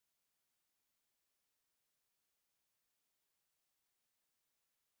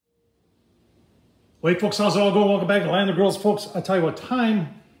Well, hey folks, how's it all going? Welcome back to Land of Grills, folks. I tell you what,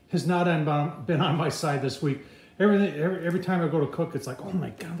 time has not been on my side this week. Every time I go to cook, it's like, oh my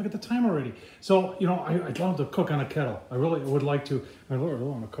God, look at the time already. So, you know, I'd love to cook on a kettle. I really would like to. I really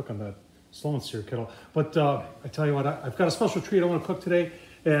want to cook on that slow and sear kettle. But I tell you what, I've got a special treat I want to cook today.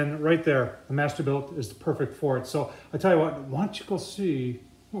 And right there, the Masterbuilt is perfect for it. So I tell you what, why don't you go see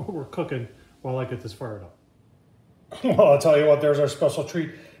what we're cooking while I get this fired up. Well, I'll tell you what, there's our special treat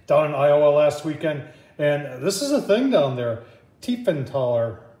down in Iowa last weekend. And this is a thing down there,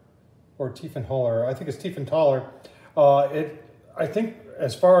 Tiefenthaler, or Tiefenthaler, I think it's Tiefenthaler. I think,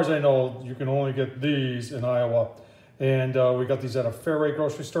 as far as I know, you can only get these in Iowa. And we got these at a Fairway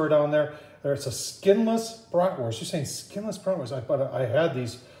grocery store down there. There's a skinless bratwurst. You're saying skinless bratwurst? I had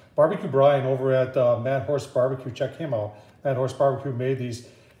these. Barbecue Brian over at Mad Horse Barbecue. Check him out. Mad Horse Barbecue made these,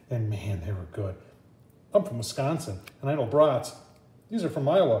 and man, they were good. I'm from Wisconsin, and I know brats. These are from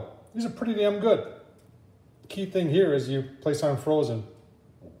Iowa. These are pretty damn good. The key thing here is you place on frozen.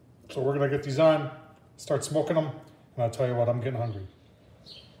 So we're gonna get these on, start smoking them, and I'll tell you what, I'm getting hungry.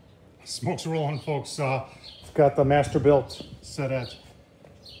 Smoke's rolling, folks. I've got the Masterbuilt set at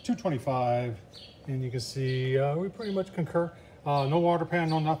 225, and you can see we pretty much concur. No water pan,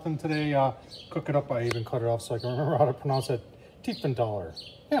 no nothing today. Cook it up. I even cut it off so I can remember how to pronounce it. Tiefenthaler.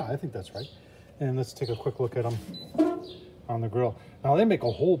 Yeah, I think that's right. And let's take a quick look at them on the grill. Now they make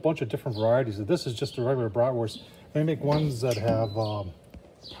a whole bunch of different varieties. This is just a regular bratwurst. They make ones that have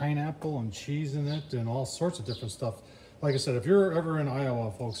pineapple and cheese in it and all sorts of different stuff. Like I said, if you're ever in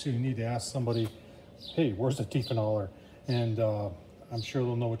Iowa, folks, you need to ask somebody, hey, where's the Tiefenthaler? And I'm sure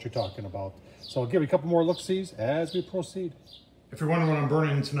they'll know what you're talking about. So I'll give you a couple more look-sees as we proceed. If you're wondering what I'm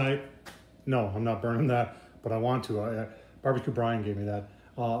burning tonight, no, I'm not burning that, but I want to. Barbecue Brian gave me that.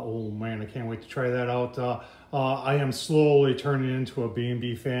 Oh man, I can't wait to try that out. I am slowly turning into a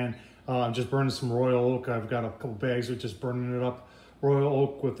B&B fan. I'm just burning some Royal Oak. I've got a couple bags of just burning it up. Royal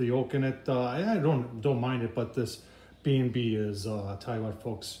Oak with the oak in it. I don't mind it, but this B&B is, I'll tell you what,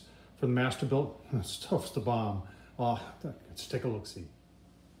 folks, for the Masterbuilt, stuff's the bomb. Let's take a look-see.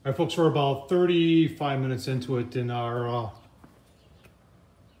 All right, folks, we're about 35 minutes into it in our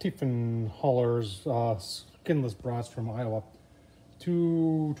Tiefenthaler's skinless brats from Iowa.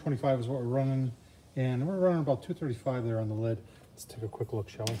 225 is what we're running, and we're running about 235 there on the lid. Let's take a quick look,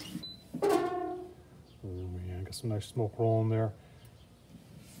 shall we? Oh man, got some nice smoke rolling there.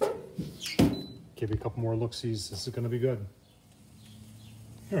 Give you a couple more look-sees. This is going to be good.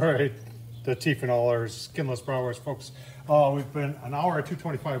 All right, the Tiefenthaler's skinless bratwurst, folks. We've been an hour at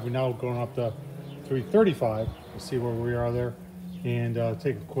 225. We're now going up to 335. Let's see where we are there, and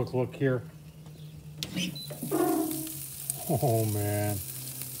take a quick look here. Oh man,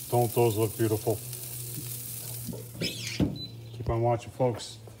 don't those look beautiful? Keep on watching,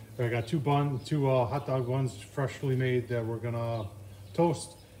 folks. I got two hot dog buns freshly made that we're gonna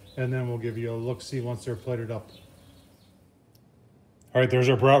toast, and then we'll give you a look-see once they're plated up. All right, there's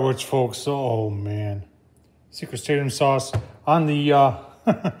our bratwurst, folks. Oh man, Secret Stadium sauce on the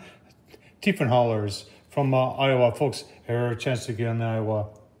Tiefenthalers from Iowa, folks. Have a chance to get in Iowa,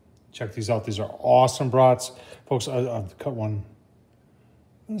 check these out. These are awesome brats, folks. I've cut one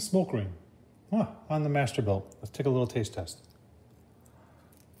in the smoke ring on the Masterbuilt. Let's take a little taste test.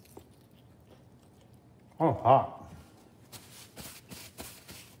 Oh, hot.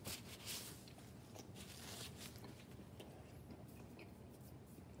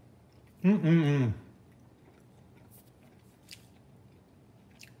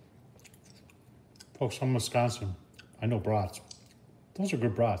 Folks, I'm Wisconsin. I know brats. Those are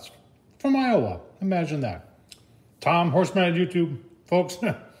good brats. From Iowa. Imagine that. Tom, Horseman at YouTube. Folks,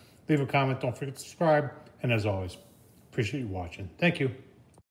 leave a comment. Don't forget to subscribe. And as always, appreciate you watching. Thank you.